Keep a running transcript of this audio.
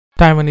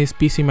Taiwanese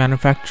PC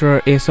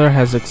manufacturer Acer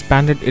has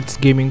expanded its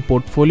gaming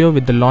portfolio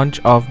with the launch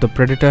of the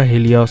Predator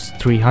Helios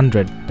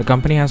 300. The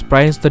company has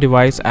priced the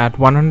device at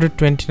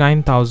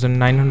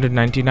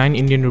 129,999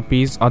 Indian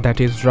rupees, or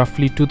that is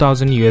roughly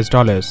 $2,000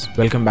 US.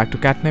 Welcome back to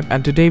QatNip,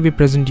 and today we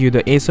present you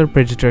the Acer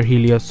Predator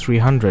Helios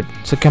 300.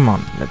 So come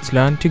on, let's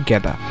learn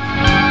together.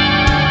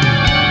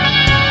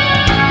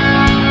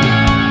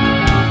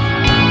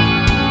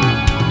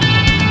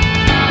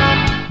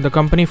 The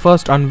company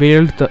first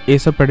unveiled the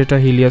Acer Predator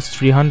Helios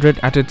 300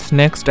 at its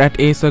Next at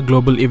Acer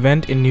global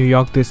event in New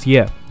York this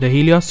year. The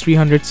Helios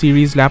 300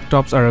 series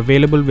laptops are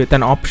available with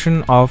an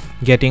option of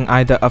getting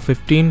either a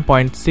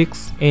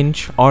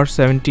 15.6-inch or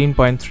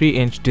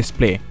 17.3-inch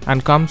display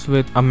and comes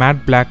with a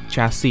matte black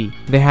chassis.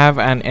 They have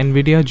an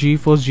NVIDIA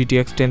GeForce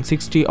GTX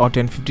 1060 or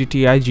 1050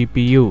 Ti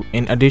GPU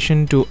in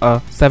addition to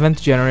a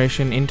 7th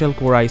generation Intel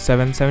Core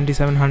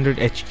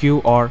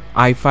i7-7700HQ or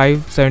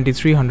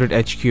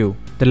i5-7300HQ.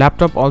 The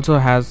laptop also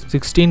has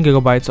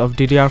 16GB of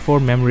DDR4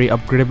 memory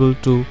upgradable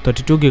to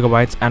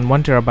 32GB and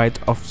 1TB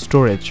of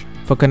storage.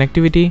 For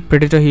connectivity,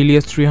 Predator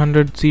Helios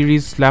 300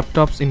 series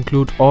laptops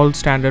include all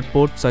standard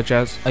ports such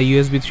as a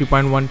USB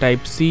 3.1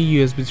 Type-C,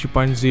 USB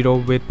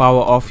 3.0 with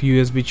power-off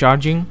USB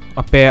charging,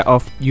 a pair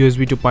of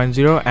USB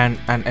 2.0 and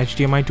an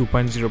HDMI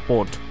 2.0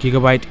 port,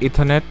 Gigabit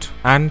Ethernet,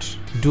 and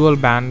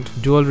dual-band,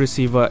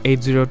 dual-receiver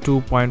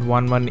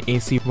 802.11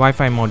 AC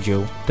Wi-Fi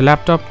module. The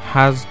laptop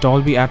has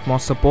Dolby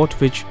Atmos support,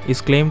 which is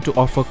claimed to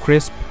offer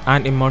crisp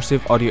and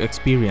immersive audio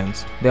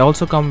experience. They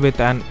also come with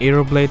an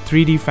Aeroblade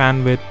 3D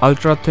fan with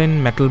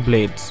ultra-thin metal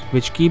blades,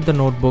 which keep the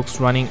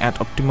notebooks running at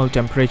optimal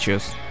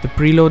temperatures. The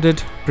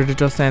preloaded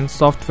Predator Sense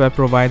software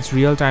provides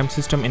real-time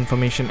system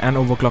information and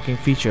overclocking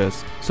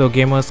features, so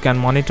gamers can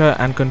monitor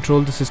and control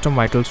the system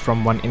vitals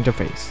from one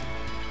interface.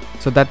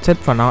 So that's it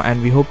for now,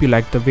 and we hope you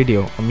liked the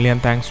video. A million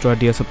thanks to our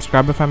dear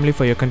subscriber family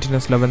for your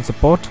continuous love and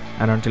support,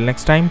 and until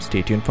next time,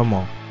 stay tuned for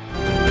more.